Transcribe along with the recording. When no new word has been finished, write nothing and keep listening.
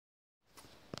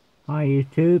Hi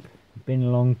YouTube, been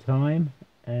a long time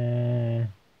because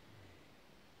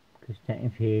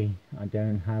technically I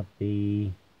don't have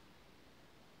the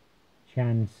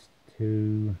chance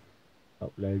to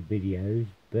upload videos,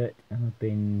 but I've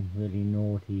been really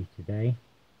naughty today.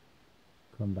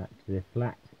 Come back to the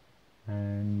flat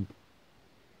and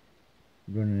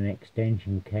run an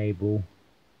extension cable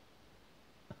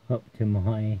up to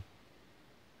my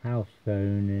house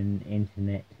phone and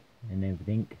internet and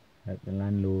everything. Hope the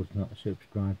landlord's not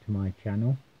subscribed to my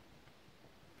channel.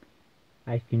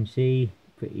 As you can see,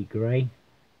 pretty grey,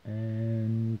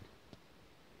 and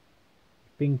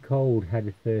it's been cold. Had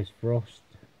the first frost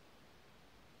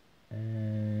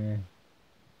because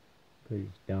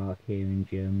it's dark here in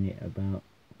Germany at about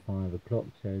 5 o'clock,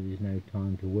 so there's no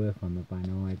time to work on the van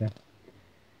either.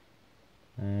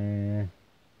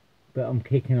 But I'm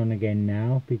kicking on again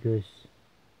now because,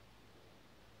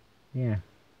 yeah,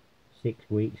 6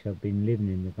 weeks I've been living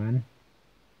in the van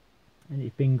and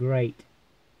it's been great.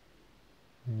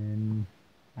 I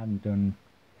haven't done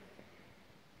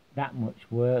that much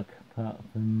work apart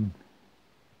from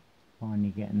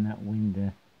finally getting that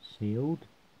window sealed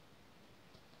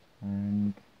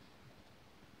and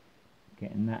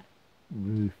getting that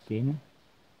roofed in.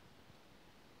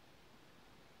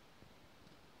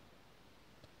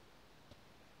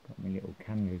 Got my little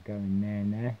candle going there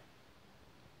and there.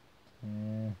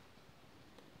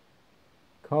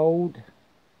 Cold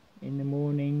in the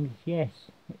mornings,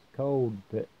 yes, it's cold,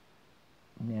 but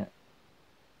yeah,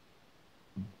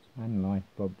 it's van life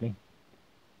probably.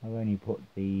 I've only put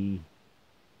the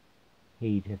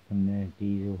heater from the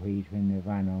diesel heater in the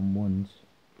van on once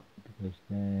because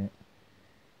the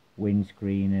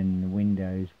windscreen and the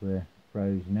windows were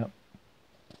frozen up,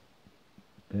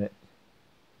 but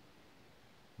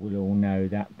we'll all know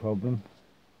that problem.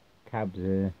 Cab's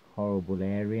a horrible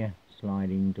area,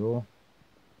 sliding door.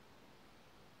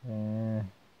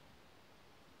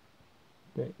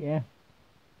 But yeah,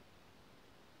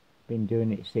 been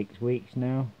doing it 6 weeks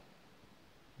now,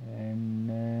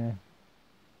 and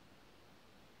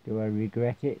do I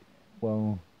regret it?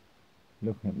 Well,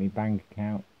 looking at my bank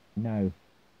account, no.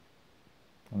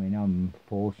 I mean, I'm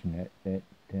fortunate that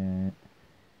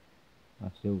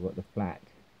I've still got the flat,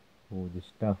 all the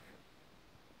stuff,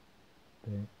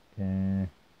 but and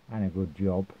a good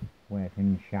job where I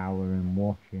can shower and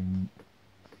wash and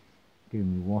do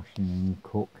my washing and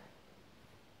cook.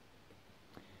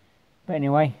 But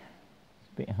anyway, it's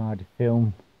a bit hard to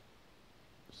film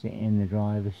sitting in the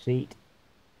driver's seat,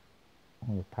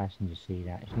 or the passenger seat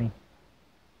actually,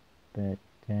 but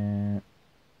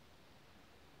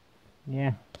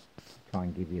yeah, try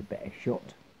and give you a better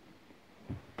shot,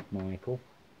 Michael.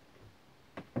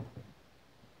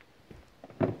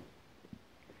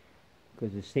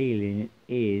 Because the ceiling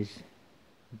is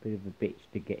a bit of a bitch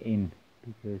to get in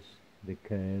because of the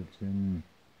curves and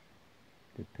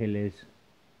the pillars.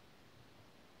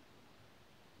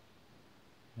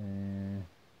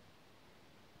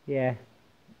 Yeah,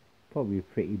 probably a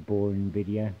pretty boring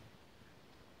video,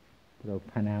 but I'll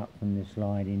pan out from the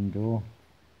sliding door.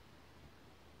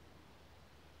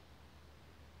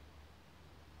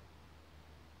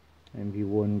 And if you're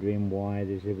wondering why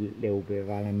there's a little bit of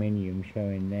aluminium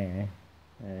showing there,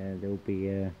 there'll be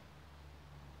a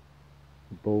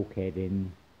bulkhead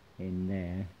in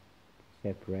there to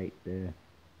separate the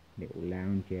little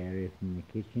lounge area from the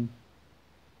kitchen.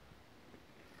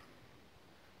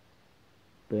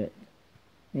 But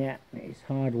yeah, it's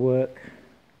hard work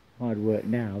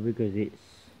now because it's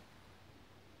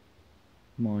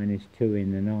 -2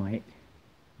 in the night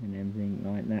and everything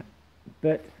like that.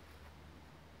 But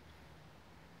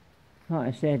like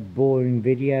I said, boring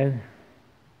video,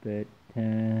 but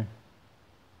I'm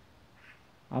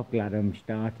glad I'm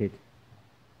started. Do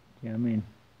you know what I mean?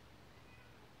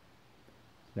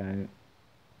 So,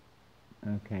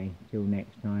 okay, till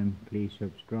next time, please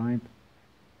subscribe.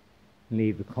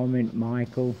 Leave a comment,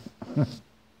 Michael,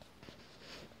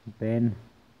 Ben,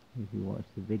 if you watch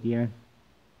the video.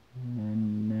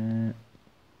 And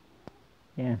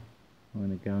yeah, I'm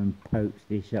going to go and post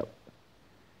this up,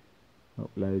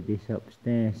 upload this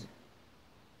upstairs.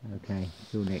 Okay,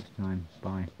 till next time,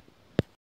 bye.